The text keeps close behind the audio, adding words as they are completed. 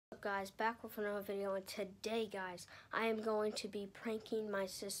up, guys? Back with another video, and today, guys, I am going to be pranking my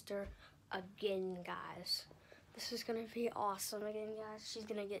sister again, guys. This is gonna be awesome again, guys. She's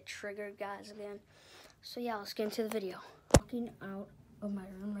gonna get triggered, guys, again. So yeah, let's get into the video. Walking out of my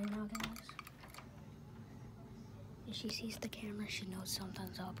room right now, guys. If she sees the camera, she knows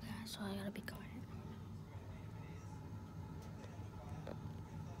something's up, guys, so I gotta be quiet.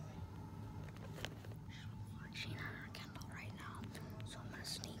 She's on her Kindle right now, so I'm gonna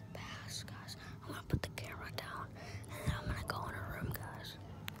sneak past, guys. I'm gonna put the camera down, and then I'm gonna go in her room, guys.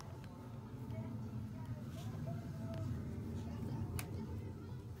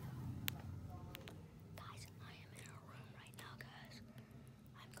 Guys, I am in her room right now, guys.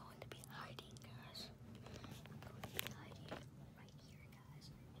 I'm going to be hiding, guys. I'm going to be hiding right here, guys.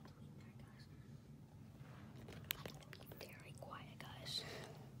 In between there, guys. I'm gonna be very quiet, guys.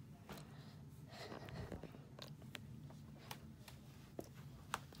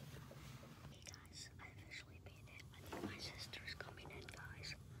 I officially made it. I think my sister's coming in,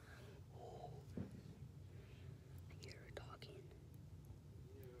 guys. I hear her talking.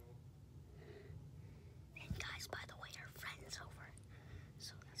 And guys, by the way, her friend's over.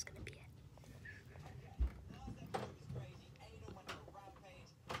 So that's gonna be it.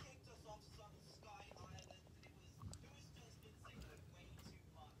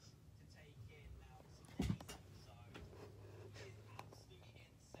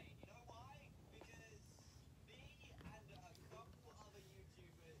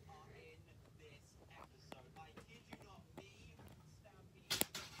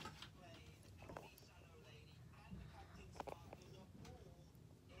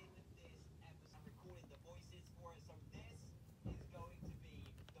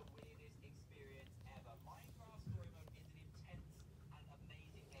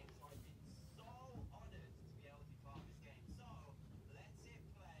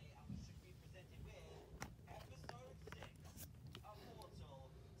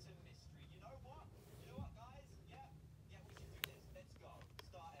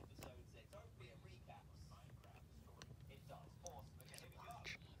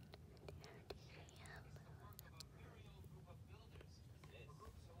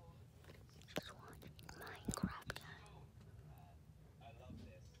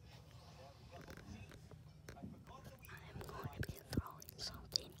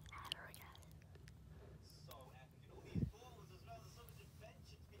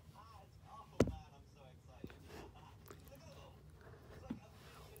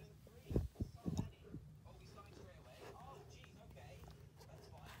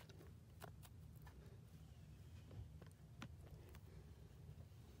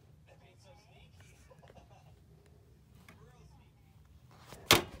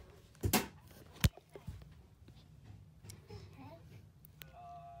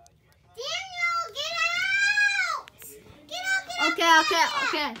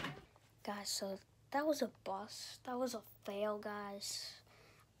 Okay. Guys, so that was a bust. That was a fail, guys.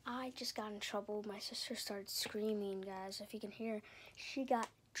 I just got in trouble. My sister started screaming, guys. If you can hear, she got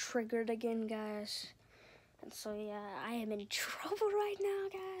triggered again, guys. And so, yeah, I am in trouble right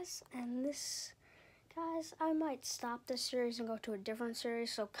now, guys. And this, guys, I might stop this series and go to a different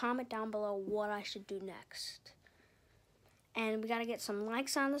series. So comment down below what I should do next. And we got to get some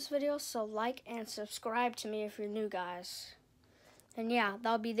likes on this video. So like and subscribe to me if you're new, guys. And yeah,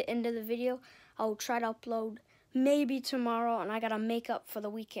 that'll be the end of the video. I'll try to upload maybe tomorrow, and I gotta make up for the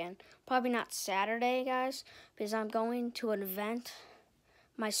weekend. Probably not Saturday, guys, because I'm going to an event.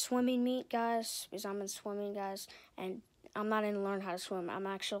 My swimming meet, guys, because I'm in swimming, guys, and I'm not in learn how to swim. I'm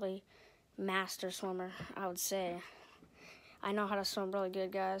actually master swimmer, I would say. I know how to swim really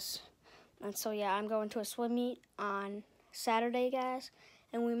good, guys. And so, yeah, I'm going to a swim meet on Saturday, guys,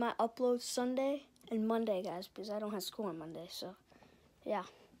 and we might upload Sunday and Monday, guys, because I don't have school on Monday, so. Yeah.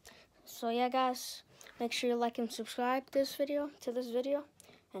 So yeah, guys, make sure you like and subscribe to this video,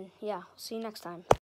 and yeah, see you next time.